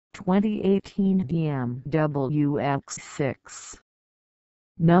2018 BMW X6.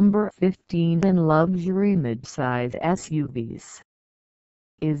 Number 15 in luxury midsize SUVs.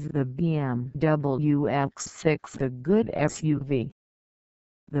 Is the BMW X6 a good SUV?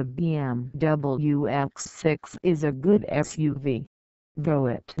 The BMW X6 is a good SUV, though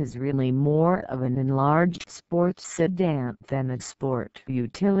it is really more of an enlarged sports sedan than a sport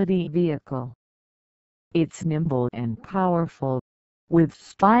utility vehicle. It's nimble and powerful, with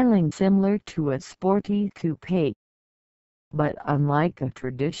styling similar to a sporty coupe. But unlike a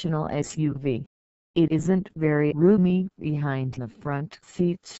traditional SUV, it isn't very roomy behind the front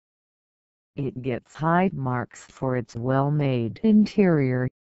seats. It gets high marks for its well-made interior,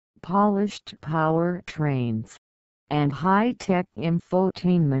 polished powertrains, and high-tech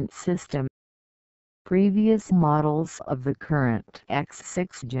infotainment system. Previous models of the current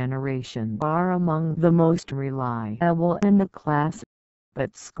X6 generation are among the most reliable in the class,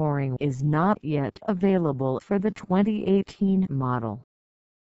 but scoring is not yet available for the 2018 model.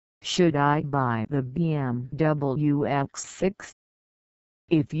 Should I buy the BMW X6?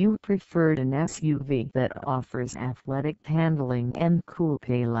 If you preferred an SUV that offers athletic handling and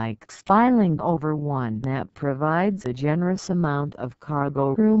coupe-like styling over one that provides a generous amount of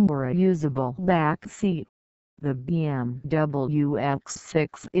cargo room or a usable back seat, the BMW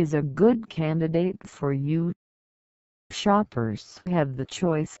X6 is a good candidate for you. Shoppers have the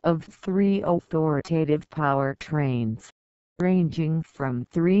choice of 3 authoritative powertrains, ranging from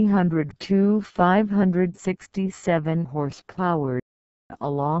 300 to 567 horsepower,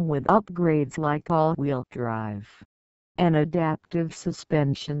 along with upgrades like all-wheel drive, an adaptive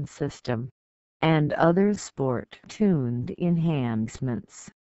suspension system, and other sport-tuned enhancements.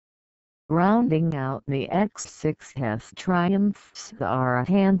 Rounding out the X6's triumphs are a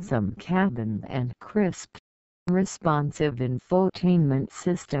handsome cabin and crisp, responsive infotainment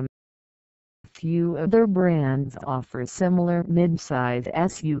system. Few other brands offer similar mid-size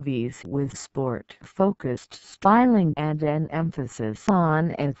SUVs with sport-focused styling and an emphasis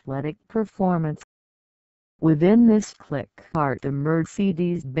on athletic performance. Within this clique are the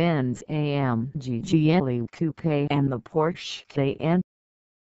Mercedes-Benz AMG GLE Coupe and the Porsche Cayenne.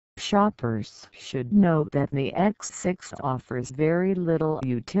 Shoppers should note that the X6 offers very little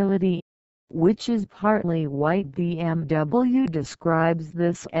utility, which is partly why BMW describes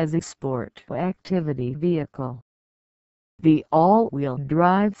this as a sport activity vehicle. The all-wheel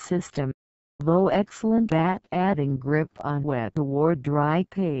drive system, though excellent at adding grip on wet or dry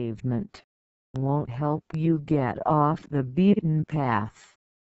pavement, won't help you get off the beaten path.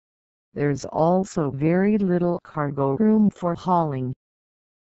 There's also very little cargo room for hauling.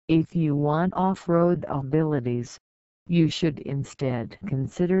 If you want off-road abilities, you should instead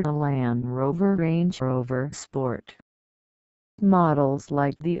consider the Land Rover Range Rover Sport. Models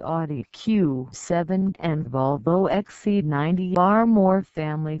like the Audi Q7 and Volvo XC90 are more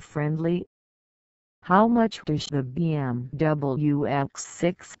family-friendly. How much does the BMW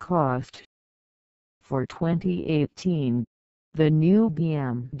X6 cost? For 2018, the new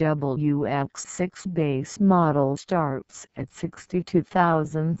BMW X6 base model starts at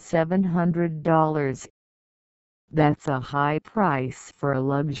 $62,700. That's a high price for a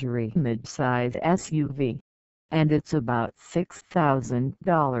luxury midsize SUV, and it's about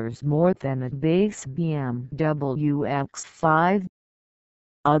 $6,000 more than a base BMW X5.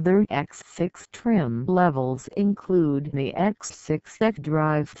 Other X6 trim levels include the X6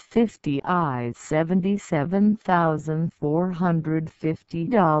 xDrive 50i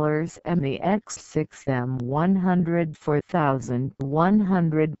 $77,450 and the X6 M100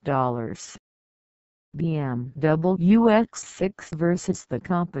 $4,100. BMW X6 versus the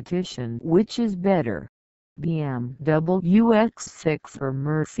competition. Which is better, BMW X6 or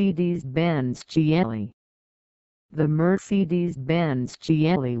Mercedes-Benz GLE? The Mercedes-Benz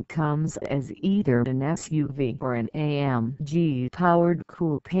GLE comes as either an SUV or an AMG-powered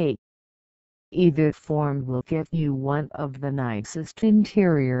coupe. Either form will get you one of the nicest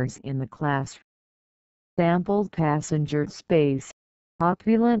interiors in the class. Ample passenger space,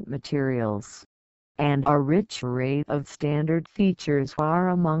 opulent materials, and a rich array of standard features are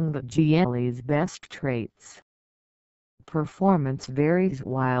among the GLE's best traits. Performance varies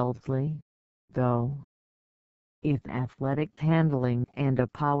wildly, though. If athletic handling and a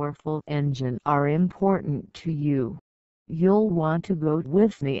powerful engine are important to you, you'll want to go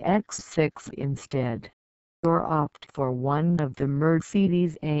with the X6 instead, or opt for one of the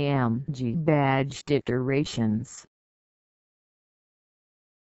Mercedes AMG badged iterations.